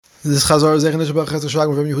This Chazar is Echenish B'Chesed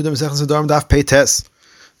Shlag from Yehuda Mesechus Nedarim Daf Pei Tes.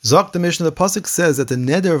 Zok the Mishnah, the pasuk says that the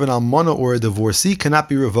neder of an almana or a divorcee cannot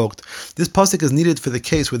be revoked. This pasuk is needed for the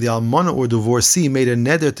case where the almana or divorcee made a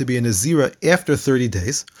neder to be a nazira after 30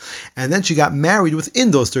 days, and then she got married within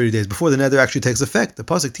those 30 days before the neder actually takes effect. The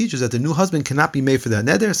pasuk teaches that the new husband cannot be made for that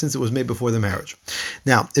neder since it was made before the marriage.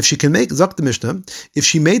 Now, if she can make Zok the Mishnah, if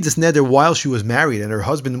she made this neder while she was married and her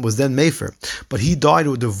husband was then mefer, but he died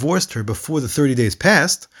or divorced her before the 30 days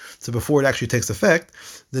passed, so before it actually takes effect,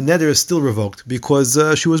 the neder is still revoked because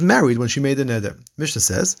she was married when she made the neder. Mishnah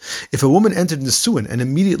says, if a woman entered Nisuin and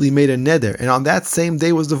immediately made a neder and on that same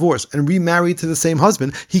day was divorced and remarried to the same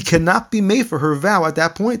husband, he cannot be made for her vow at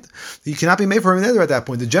that point. He cannot be made for her neder at that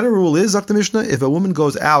point. The general rule is, Zakta Mishnah, if a woman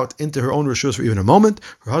goes out into her own rishus for even a moment,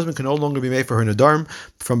 her husband can no longer be made for her nedarim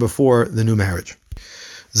from before the new marriage.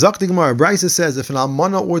 Zok the Gemara, Brisa says, if an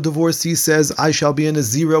almana or divorcee says, I shall be a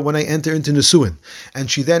nazira when I enter into Nisuin, and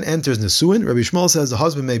she then enters Nisuin, Rabbi Shmuel says the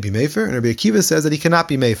husband may be mefer, and Rabbi Akiva says that he cannot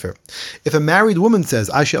be mefer. If a married woman says,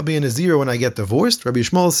 I shall be a nazira when I get divorced, Rabbi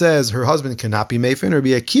Shmuel says her husband cannot be mefer, and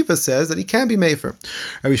Rabbi Akiva says that he can be mefer.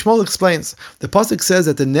 Rabbi Shmuel explains, the pasuk says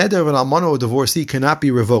that the neder of an almana or divorcee cannot be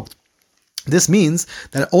revoked. This means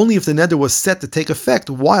that only if the neder was set to take effect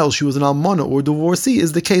while she was an almana or divorcee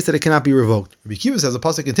is the case that it cannot be revoked. Rabbi Akiva says, the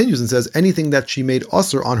pasuk continues and says, anything that she made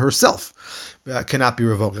usher on herself cannot be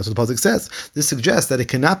revoked. That's what the pasuk says. This suggests that it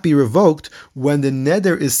cannot be revoked when the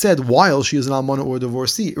neder is said while she is an almana or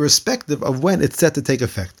divorcee, irrespective of when it's set to take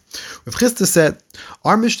effect. Rav Chisda said,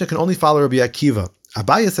 our Mishnah can only follow Rabbi Akiva.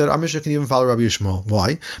 Abaye said, our Mishnah can even follow Rabbi Yishmael.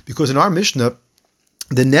 Why? Because in our Mishnah,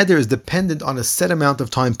 the neder is dependent on a set amount of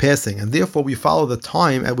time passing, and therefore we follow the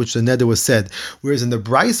time at which the neder was said. Whereas in the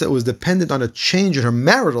Brisa, it was dependent on a change in her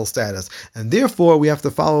marital status, and therefore we have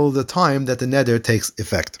to follow the time that the neder takes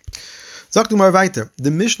effect. Zaktu Marvaiter,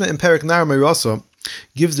 the Mishnah in Perek Nar Meiraso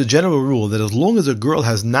gives the general rule that as long as a girl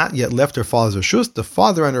has not yet left her father's reshus, the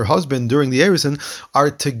father and her husband during the Erusin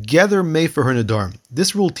are together made for her nedarim.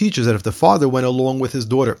 This rule teaches that if the father went along with his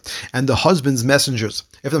daughter and the husband's messengers,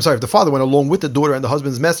 if the father went along with the daughter and the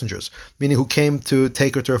husband's messengers, meaning who came to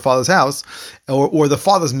take her to her father's house, or the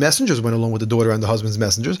father's messengers went along with the daughter and the husband's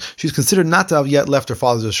messengers, she's considered not to have yet left her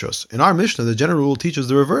father's reshus. In our Mishnah, the general rule teaches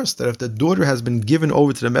the reverse, that if the daughter has been given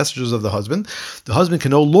over to the messengers of the husband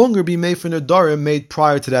can no longer be made for nedarim made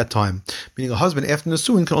prior to that time. Meaning a husband after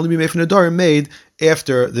Nisuin can only be made for nedarim made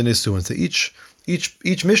after the Nisuin. So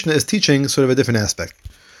each Mishnah is teaching sort of a different aspect.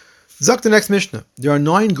 Zak the next Mishnah. There are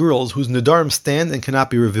 9 girls whose nedarim stand and cannot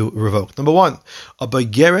be revoked. Number 1, a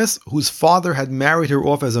bageres whose father had married her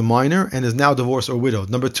off as a minor and is now divorced or widowed.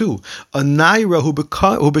 Number 2, a naira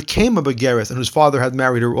who became a bageres and whose father had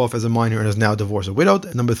married her off as a minor and is now divorced or widowed.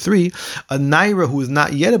 And number 3, a naira who is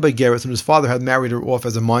not yet a bageres and whose father had married her off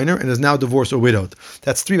as a minor and is now divorced or widowed.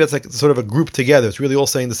 That's 3. That's like sort of a group together. It's really all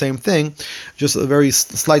saying the same thing, just very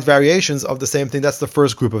slight variations of the same thing. That's the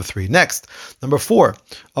first group of 3. Next, number 4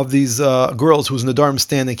 of these girls whose nedarim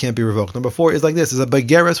stand and can't be revoked. Number 4 is like this: is a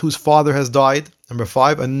bageres whose father has died. Number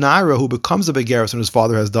 5, a naira who becomes a bageres and whose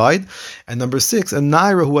father has died. And number 6, a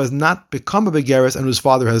naira who has not become a bageres and whose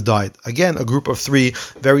father has died. Again, a group of 3,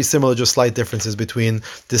 very similar, just slight differences between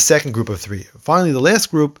the second group of 3. Finally, the last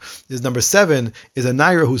group is number 7, is a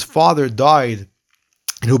naira whose father died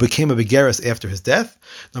and who became a begeres after his death.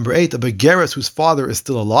 Number 8, a begeres whose father is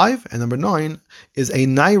still alive. And number 9 is a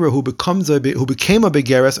naira who became a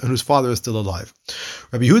begeres and whose father is still alive.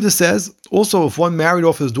 Rabbi Yehuda says, also if one married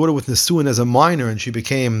off his daughter with Nisuin as a minor and she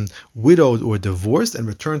became widowed or divorced and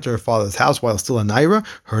returned to her father's house while still a naira,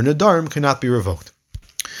 her nedarim cannot be revoked.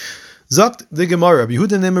 Zakt the Gemara, Rabbi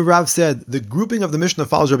Yehuda Neimer Rav said, the grouping of the Mishnah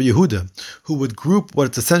follows Rabbi Yehuda, who would group what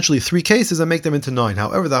it's essentially 3 cases and make them into 9.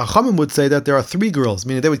 However, the Chachamim would say that there are 3 girls,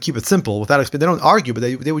 meaning they would keep it simple without explaining. They don't argue, but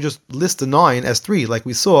they would just list the 9 as 3. Like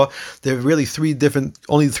we saw, there are really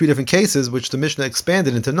only 3 different cases, which the Mishnah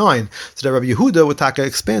expanded into 9. So that Rabbi Yehuda would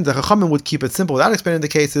expand, the Chachamim would keep it simple without expanding the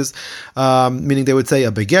cases, meaning they would say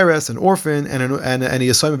a begeres, an orphan, and a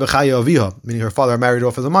yesayim b'chaya aviha, meaning her father married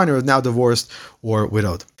off as a minor, is now divorced or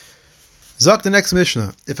widowed. Zak the next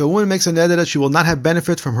Mishnah. If a woman makes a neder that she will not have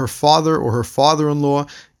benefit from her father or her father-in-law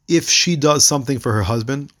if she does something for her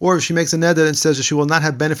husband, or if she makes a neder and says that she will not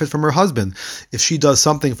have benefit from her husband if she does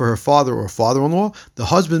something for her father or father-in-law, the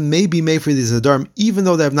husband may be made for these nedarim even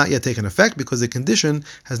though they have not yet taken effect because the condition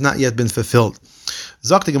has not yet been fulfilled.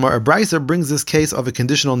 Zok the Gemara, Brisa brings this case of a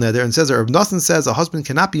conditional neder and says that Reb Nosson says a husband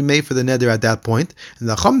cannot be made for the neder at that point, and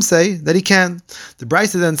the Chum say that he can. The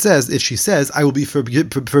Brisa then says, if she says, I will be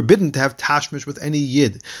forbidden to have tashmish with any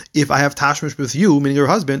yid if I have tashmish with you, meaning your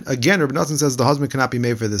husband, again Reb Nosson says the husband cannot be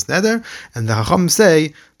made for this neder, and the Chacham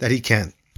say that he can.